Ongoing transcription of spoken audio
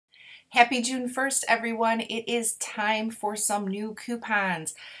Happy June 1st, everyone. It is time for some new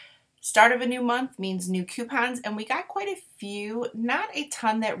coupons. Start of a new month means new coupons, and we got quite a few, not a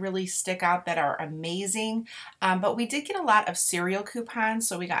ton that really stick out that are amazing, but we did get a lot of cereal coupons.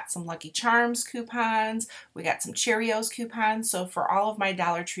 So we got some Lucky Charms coupons, we got some Cheerios coupons. So for all of my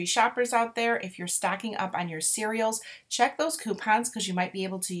Dollar Tree shoppers out there, if you're stocking up on your cereals, check those coupons because you might be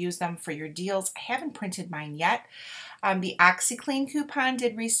able to use them for your deals. I haven't printed mine yet. The OxyClean coupon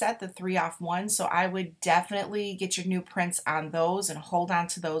did reset the 3 off 1, so I would definitely get your new prints on those and hold on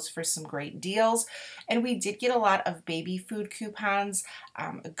to those for some great deals. And we did get a lot of baby food coupons,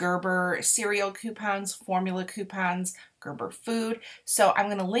 Gerber cereal coupons, formula coupons, Gerber food. So I'm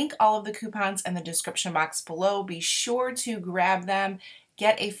going to link all of the coupons in the description box below. Be sure to grab them,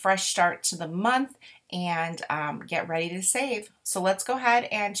 get a fresh start to the month, and get ready to save. So let's go ahead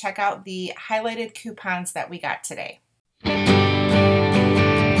and check out the highlighted coupons that we got today.